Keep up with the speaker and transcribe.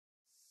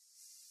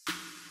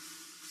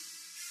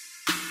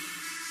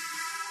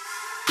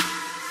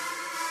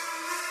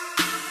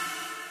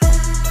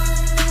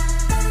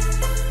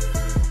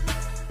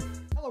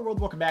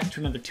welcome back to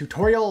another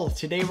tutorial.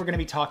 Today we're going to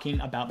be talking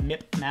about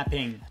Mip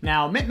Mapping.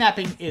 Now, Mip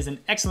Mapping is an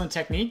excellent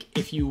technique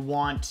if you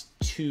want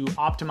to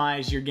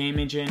optimize your game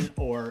engine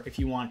or if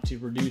you want to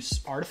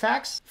reduce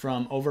artifacts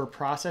from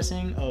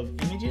over-processing of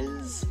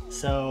images.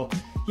 So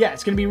yeah,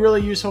 it's going to be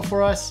really useful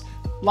for us.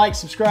 Like,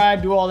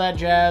 subscribe, do all that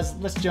jazz.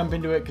 Let's jump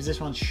into it because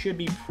this one should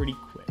be pretty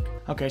quick.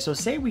 Okay, so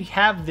say we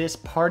have this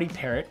party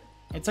parrot.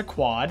 It's a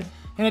quad,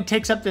 and it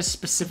takes up this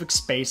specific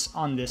space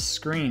on this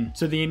screen.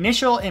 So the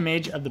initial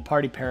image of the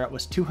party parrot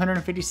was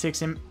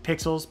 256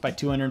 pixels by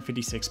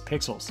 256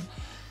 pixels.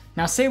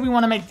 Now say we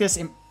want to make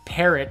this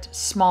parrot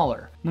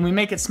smaller. When we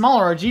make it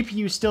smaller, our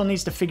GPU still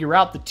needs to figure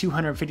out the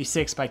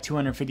 256 by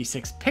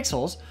 256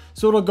 pixels,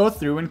 so it'll go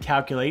through and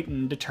calculate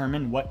and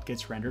determine what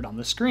gets rendered on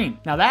the screen.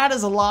 Now that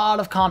is a lot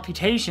of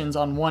computations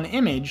on one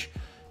image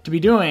to be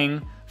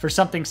doing for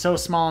something so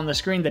small on the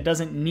screen that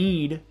doesn't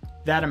need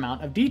that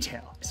amount of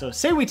detail. So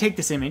say we take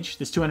this image,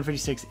 this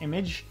 256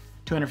 image,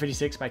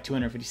 256 by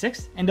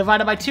 256, and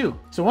divide it by 2.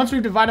 So once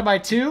we've divided by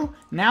 2,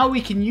 now we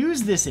can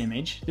use this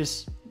image,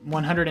 this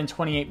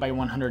 128 by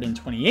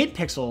 128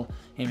 pixel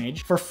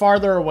image, for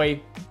farther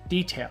away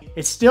detail.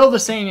 It's still the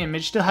same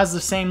image, still has the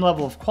same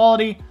level of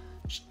quality,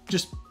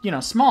 just, you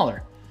know,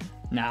 smaller.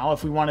 Now,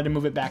 if we wanted to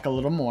move it back a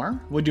little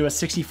more, we'll do a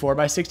 64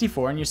 by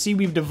 64, and you see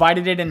we've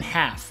divided it in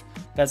half.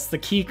 That's the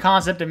key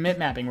concept of Mip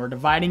Mapping. We're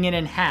dividing it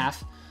in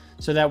half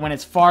so that when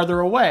it's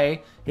farther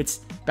away, it's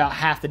about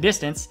half the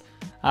distance,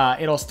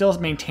 it'll still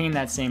maintain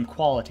that same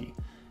quality.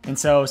 And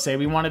so say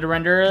we wanted to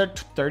render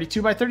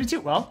 32 by 32,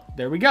 well,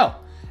 there we go.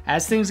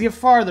 As things get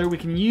farther, we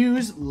can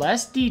use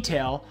less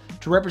detail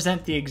to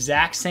represent the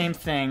exact same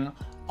thing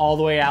all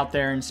the way out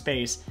there in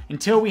space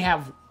until we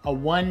have a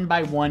 1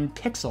 by 1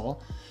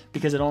 pixel,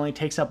 because it only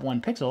takes up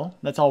 1 pixel.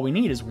 That's all we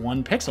need is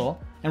 1 pixel,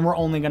 and we're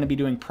only going to be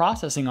doing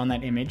processing on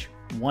that image,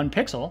 1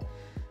 pixel,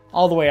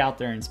 all the way out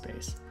there in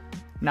space.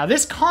 Now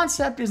this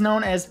concept is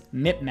known as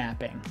Mip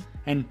Mapping,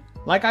 and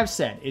like I've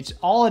said,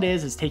 all it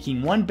is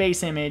taking one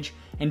base image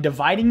and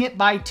dividing it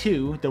by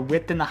 2, the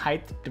width and the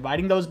height,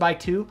 dividing those by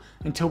 2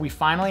 until we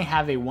finally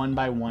have a 1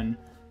 by 1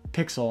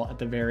 pixel at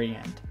the very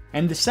end.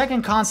 And the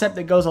second concept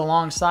that goes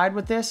alongside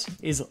with this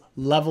is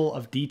level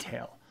of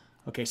detail.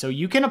 Okay, so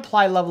you can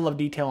apply level of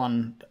detail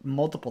on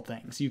multiple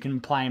things. You can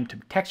apply them to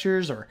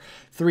textures or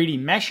 3D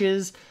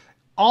meshes.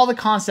 All the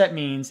concept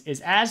means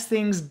is as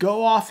things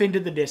go off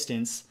into the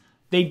distance,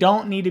 they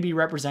don't need to be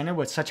represented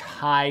with such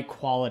high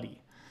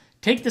quality.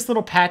 Take this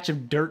little patch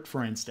of dirt,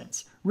 for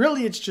instance.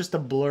 Really, it's just a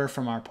blur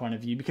from our point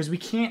of view because we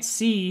can't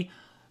see,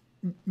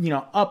 you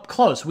know, up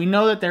close. We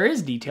know that there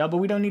is detail, but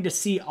we don't need to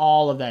see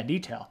all of that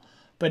detail.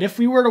 But if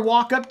we were to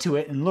walk up to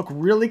it and look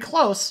really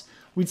close,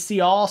 we'd see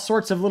all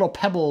sorts of little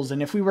pebbles.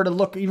 And if we were to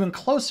look even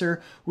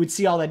closer, we'd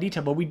see all that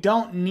detail. But we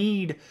don't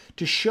need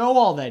to show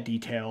all that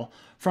detail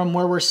from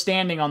where we're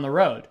standing on the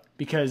road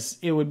because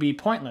it would be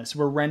pointless.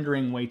 We're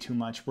rendering way too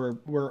much.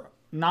 We're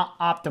not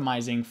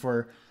optimizing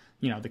for,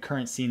 you know, the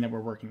current scene that we're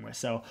working with.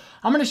 So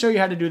I'm going to show you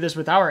how to do this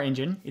with our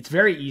engine. It's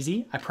very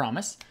easy, I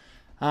promise.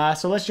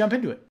 So let's jump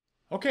into it.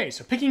 Okay,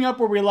 so picking up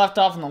where we left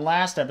off in the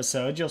last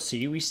episode, you'll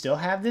see we still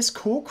have this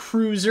cool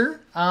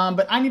cruiser,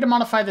 but I need to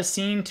modify the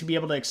scene to be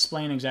able to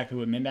explain exactly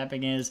what Mip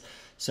Mapping is.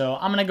 So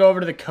I'm going to go over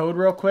to the code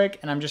real quick,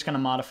 and I'm just going to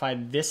modify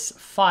this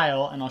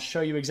file, and I'll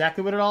show you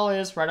exactly what it all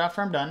is right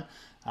after I'm done.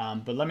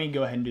 But let me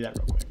go ahead and do that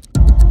real quick.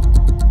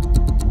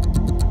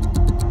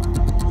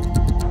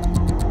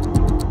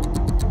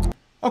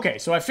 Okay,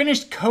 so I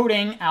finished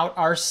coding out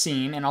our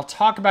scene, and I'll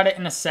talk about it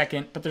in a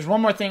second, but there's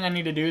one more thing I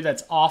need to do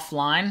that's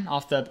offline,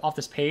 off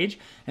this page,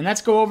 and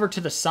that's go over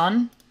to the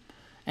sun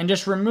and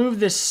just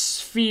remove this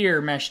sphere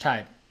mesh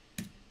type,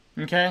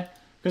 okay?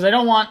 Because I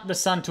don't want the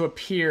sun to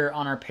appear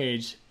on our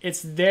page.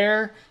 It's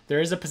there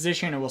is a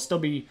position, it will still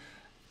be,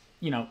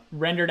 you know,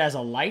 rendered as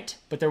a light,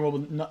 but there will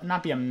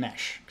not be a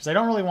mesh, because I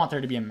don't really want there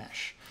to be a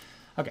mesh.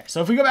 Okay,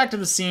 so if we go back to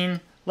the scene,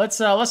 let's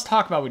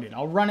talk about what we did.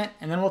 I'll run it,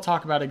 and then we'll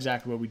talk about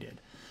exactly what we did.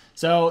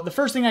 So the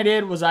first thing I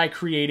did was I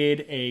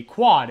created a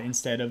quad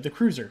instead of the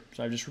cruiser.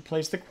 So I just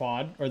replaced the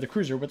quad, or the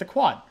cruiser, with the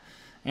quad.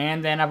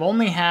 And then I've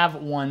only have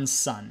one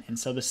sun. And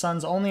so the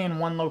sun's only in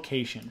one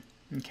location,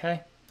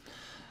 okay?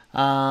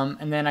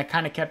 And then I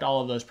kind of kept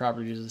all of those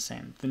properties the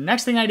same. The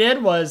next thing I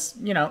did was,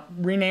 you know,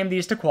 rename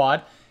these to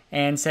quad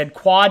and said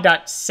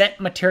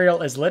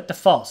quad.setMaterial is lit to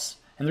false.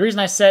 And the reason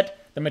I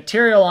set the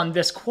material on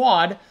this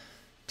quad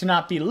to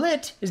not be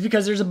lit is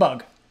because there's a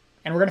bug.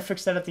 And we're going to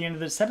fix that at the end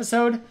of this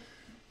episode.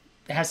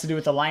 It has to do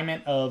with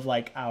alignment of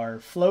like our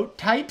float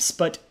types,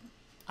 but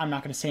I'm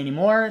not going to say any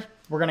more.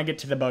 We're going to get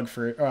to the bug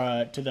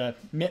to the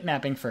Mip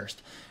Mapping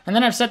first. And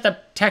then I've set the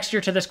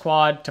texture to this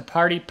quad to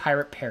party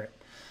pirate parrot.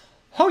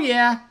 Oh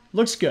yeah,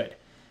 looks good.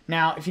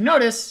 Now, if you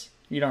notice,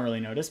 you don't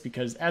really notice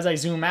because as I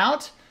zoom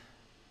out,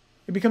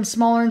 it becomes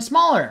smaller and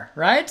smaller,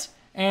 right?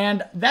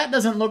 And that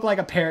doesn't look like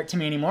a parrot to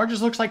me anymore. It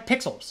just looks like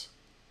pixels.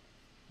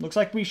 Looks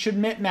like we should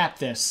Mip Map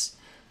this.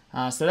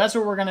 So that's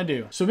what we're going to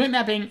do. So Mip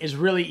Mapping is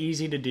really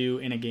easy to do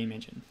in a game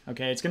engine.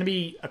 Okay, it's going to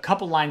be a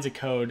couple lines of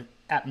code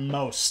at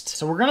most.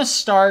 So we're going to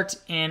start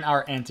in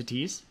our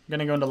entities. We're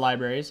going to go into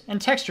libraries and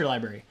texture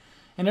library.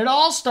 And it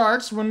all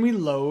starts when we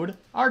load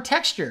our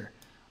texture.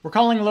 We're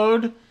calling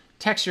load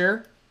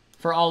texture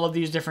for all of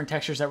these different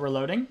textures that we're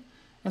loading.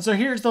 And so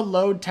here's the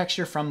load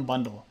texture from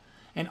bundle.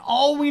 And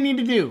all we need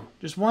to do,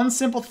 just one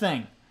simple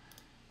thing,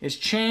 is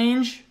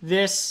change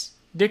this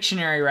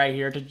dictionary right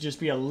here to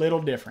just be a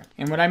little different.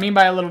 And what I mean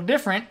by a little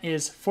different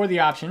is for the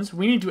options,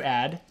 we need to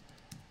add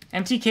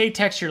mtk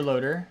texture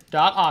loader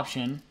dot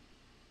option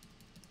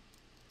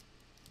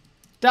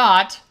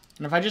dot,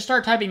 and if I just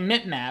start typing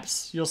mip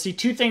maps, you'll see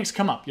two things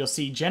come up. You'll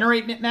see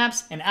generate mip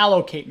maps and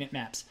allocate mip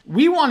maps.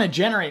 We want to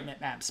generate mip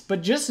maps,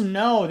 but just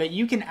know that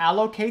you can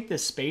allocate the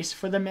space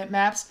for the mip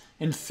maps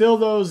and fill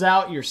those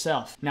out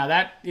yourself. Now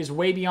that is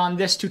way beyond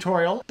this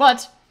tutorial,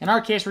 but in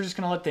our case, we're just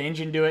going to let the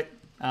engine do it.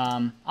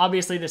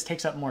 Obviously, this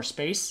takes up more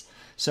space.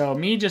 So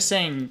me just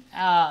saying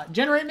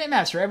generate mip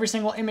maps for every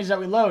single image that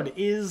we load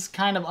is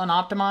kind of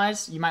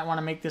unoptimized. You might want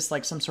to make this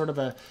like some sort of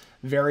a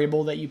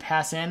variable that you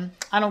pass in.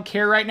 I don't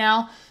care right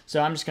now,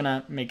 so I'm just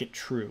gonna make it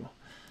true.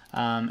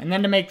 And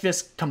then to make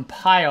this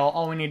compile,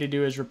 all we need to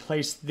do is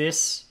replace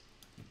this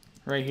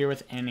right here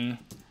with any,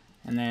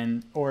 and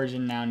then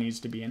origin now needs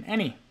to be an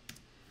any.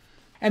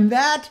 And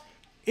that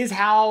is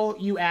how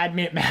you add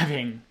mip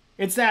mapping.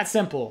 It's that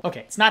simple.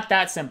 Okay, it's not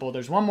that simple.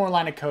 There's one more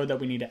line of code that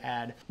we need to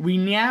add. We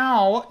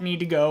now need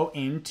to go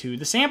into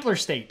the sampler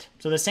state.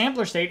 So the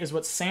sampler state is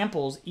what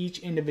samples each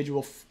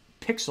individual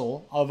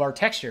pixel of our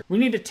texture. We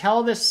need to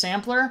tell this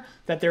sampler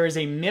that there is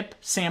a mip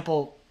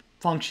sample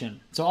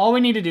function. So all we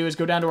need to do is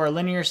go down to our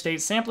linear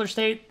state sampler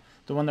state,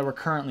 the one that we're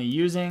currently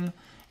using,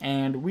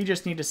 and we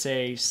just need to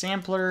say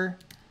sampler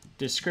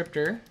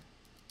descriptor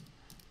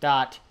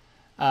dot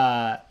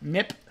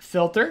mip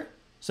filter.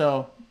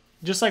 So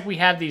just like we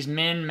have these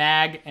min,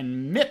 mag,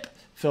 and mip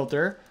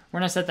filter, we're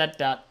gonna set that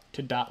dot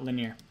to dot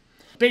linear.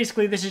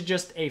 Basically, this is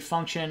just a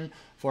function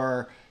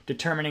for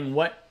determining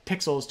what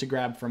pixels to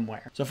grab from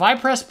where. So if I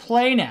press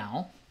play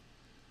now,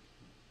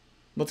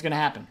 what's gonna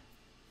happen?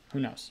 Who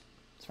knows?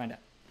 Let's find out.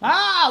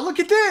 Ah, look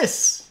at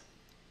this!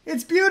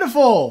 It's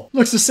beautiful!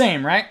 Looks the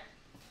same, right?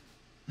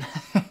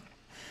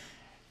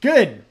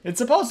 Good. It's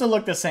supposed to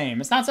look the same.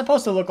 It's not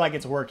supposed to look like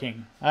it's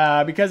working.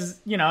 Because,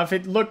 you know, if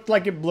it looked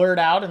like it blurred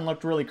out and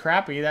looked really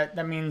crappy,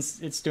 that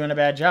means it's doing a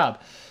bad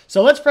job.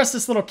 So let's press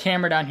this little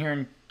camera down here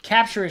and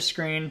capture a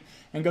screen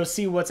and go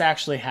see what's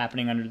actually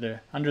happening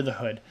under the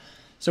hood.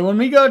 So when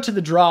we go to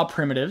the draw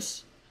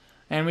primitives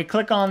and we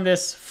click on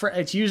this,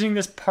 it's using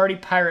this party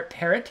pirate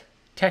parrot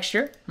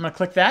texture. I'm gonna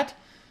click that,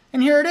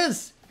 and here it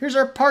is. Here's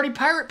our party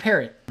pirate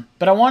parrot.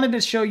 But I wanted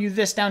to show you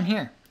this down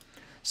here.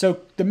 So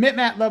the mip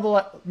map level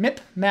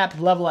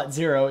at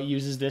 0, it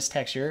uses this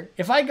texture.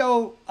 If I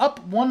go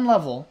up one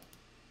level,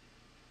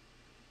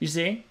 you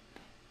see,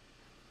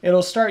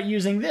 it'll start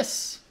using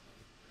this.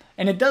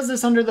 And it does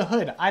this under the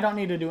hood. I don't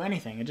need to do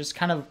anything. It just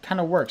kind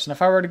of works. And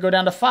if I were to go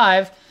down to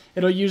 5,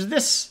 it'll use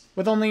this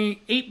with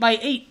only 8 by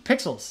 8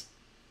 pixels.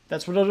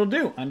 That's what it'll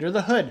do under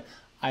the hood.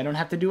 I don't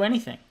have to do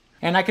anything.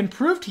 And I can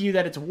prove to you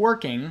that it's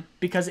working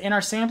because in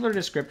our sampler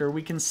descriptor,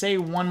 we can say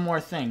one more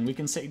thing. We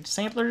can say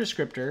sampler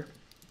descriptor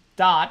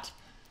dot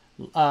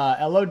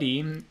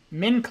LOD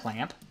min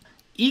clamp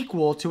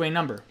equal to a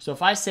number. So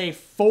if I say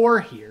 4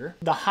 here,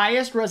 the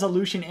highest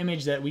resolution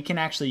image that we can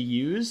actually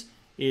use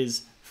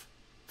is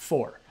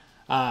 4.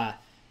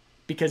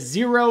 Because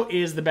 0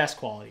 is the best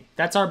quality.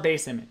 That's our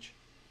base image.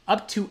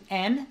 Up to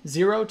n,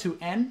 0 to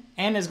n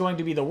is going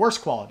to be the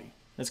worst quality.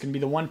 That's going to be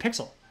the 1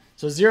 pixel.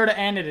 So 0 to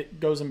n, it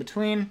goes in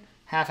between,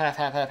 half, half,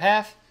 half, half,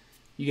 half.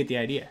 You get the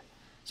idea.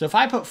 So if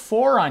I put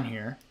 4 on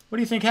here, what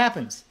do you think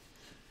happens?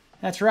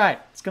 That's right,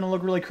 it's going to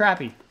look really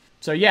crappy.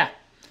 So yeah,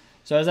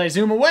 so as I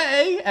zoom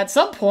away, at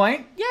some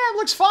point, yeah, it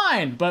looks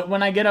fine. But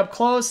when I get up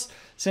close,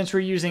 since we're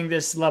using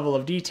this level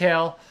of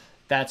detail,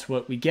 that's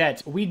what we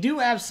get. We do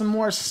have some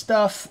more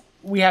stuff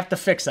we have to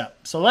fix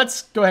up. So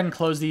let's go ahead and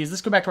close these.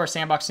 Let's go back to our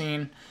sandbox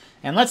scene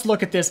and let's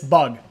look at this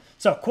bug.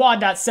 So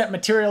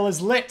quad.setMaterial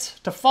is lit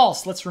to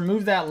false. Let's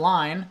remove that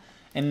line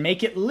and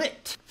make it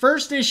lit.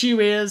 First issue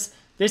is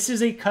this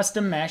is a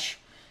custom mesh.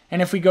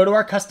 And if we go to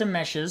our custom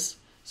meshes,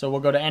 so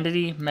we'll go to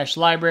Entity, Mesh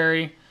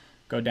Library,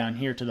 go down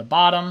here to the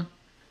bottom,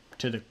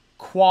 to the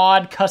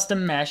Quad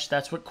Custom Mesh.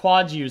 That's what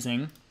Quad's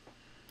using.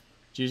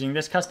 It's using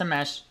this custom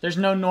mesh. There's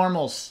no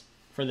normals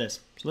for this.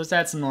 So let's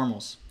add some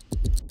normals.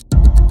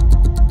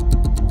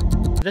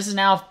 This is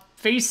now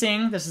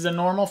facing, this is a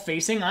normal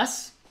facing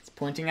us. It's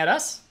pointing at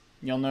us.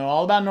 You'll know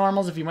all about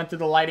normals if you went through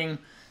the lighting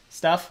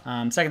stuff.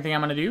 Second thing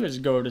I'm gonna do is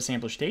go to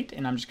sampler state,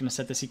 and I'm just gonna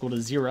set this equal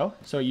to 0.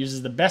 So it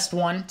uses the best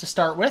one to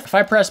start with. If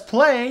I press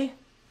play,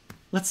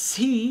 let's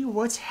see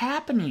what's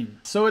happening.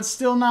 So it's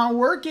still not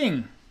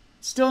working.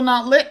 Still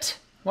not lit.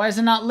 Why is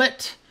it not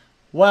lit?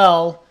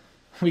 Well,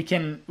 we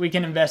can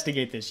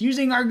investigate this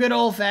using our good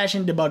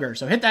old-fashioned debugger.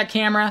 So hit that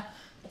camera,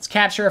 let's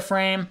capture a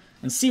frame,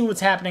 and see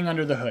what's happening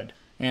under the hood.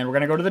 And we're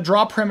gonna go to the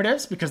draw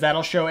primitives because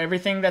that'll show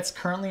everything that's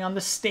currently on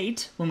the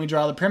state when we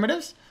draw the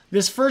primitives.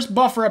 This first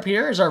buffer up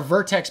here is our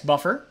vertex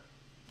buffer.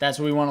 That's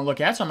what we wanna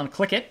look at, so I'm gonna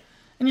click it.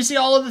 And you see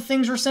all of the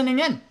things we're sending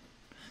in.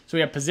 So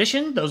we have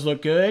position, those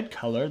look good.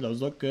 Color,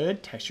 those look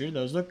good. Texture,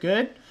 those look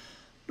good.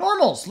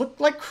 normals look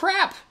like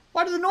crap.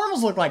 Why do the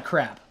normals look like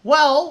crap?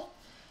 Well,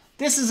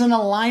 this is an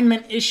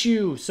alignment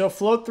issue. So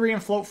float 3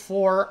 and float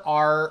 4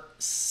 are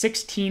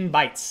 16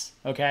 bytes,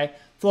 okay?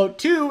 Float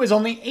 2 is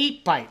only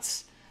 8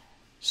 bytes.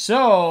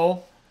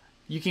 So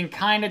you can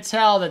kind of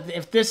tell that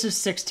if this is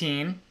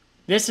 16,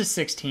 this is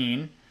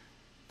 16,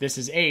 this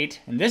is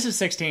 8, and this is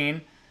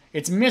 16,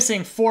 it's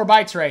missing 4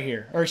 bytes right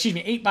here. Or excuse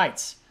me, 8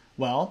 bytes.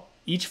 Well,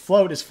 each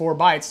float is 4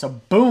 bytes,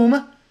 so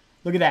boom,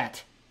 look at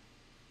that.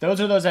 Those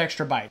are those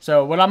extra bytes.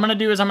 So what I'm gonna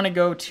do is I'm gonna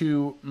go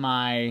to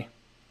my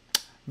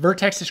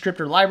vertex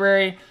descriptor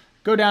library,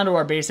 go down to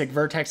our basic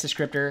vertex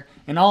descriptor,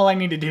 and all I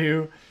need to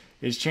do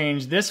is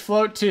change this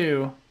float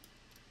 2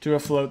 to a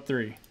float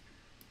 3.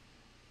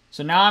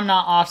 So now I'm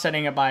not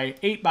offsetting it by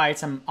 8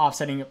 bytes, I'm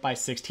offsetting it by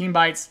 16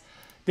 bytes.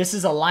 This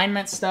is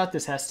alignment stuff.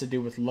 This has to do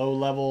with low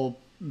level,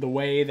 the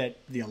way that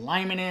the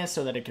alignment is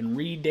so that it can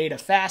read data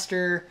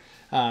faster.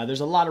 There's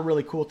a lot of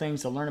really cool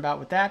things to learn about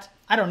with that.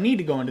 I don't need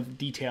to go into the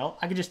detail.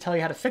 I can just tell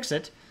you how to fix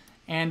it.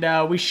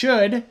 And we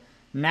should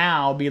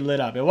now be lit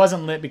up. It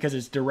wasn't lit because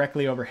it's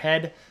directly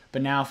overhead,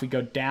 but now if we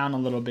go down a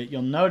little bit,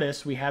 you'll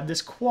notice we have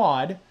this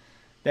quad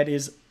that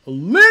is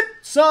lit,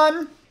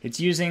 son. It's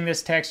using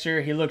this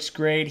texture. He looks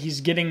great.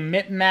 He's getting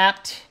mip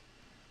mapped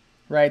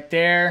right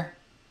there.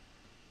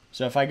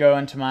 So if I go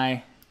into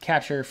my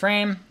capture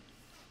frame,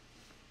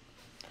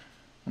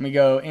 let me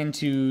go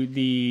into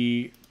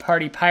the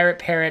party pirate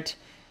parrot.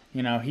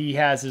 You know, he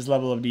has his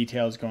level of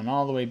details going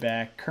all the way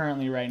back.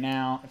 Currently right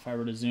now, if I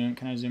were to zoom,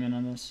 can I zoom in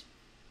on this?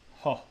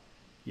 Oh,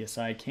 yes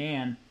I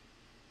can.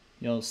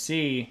 You'll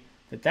see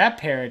that that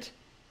parrot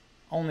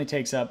only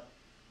takes up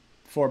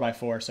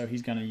 4x4, so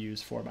he's gonna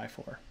use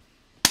 4x4.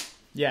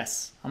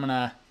 Yes, I'm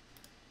gonna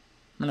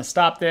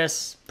stop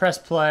this, press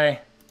play,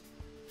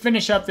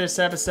 finish up this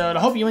episode. I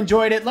hope you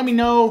enjoyed it. Let me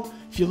know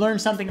if you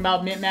learned something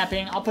about mip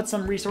mapping. I'll put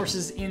some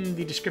resources in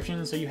the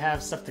description so you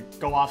have stuff to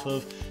go off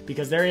of,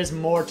 because there is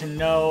more to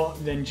know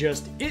than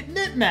just it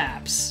mip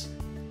maps.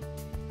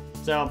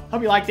 So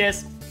hope you like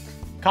this.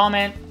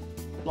 Comment,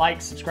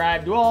 like,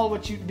 subscribe, do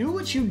what you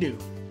do,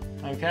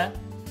 okay?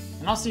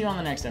 And I'll see you on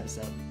the next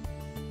episode.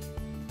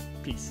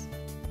 Peace.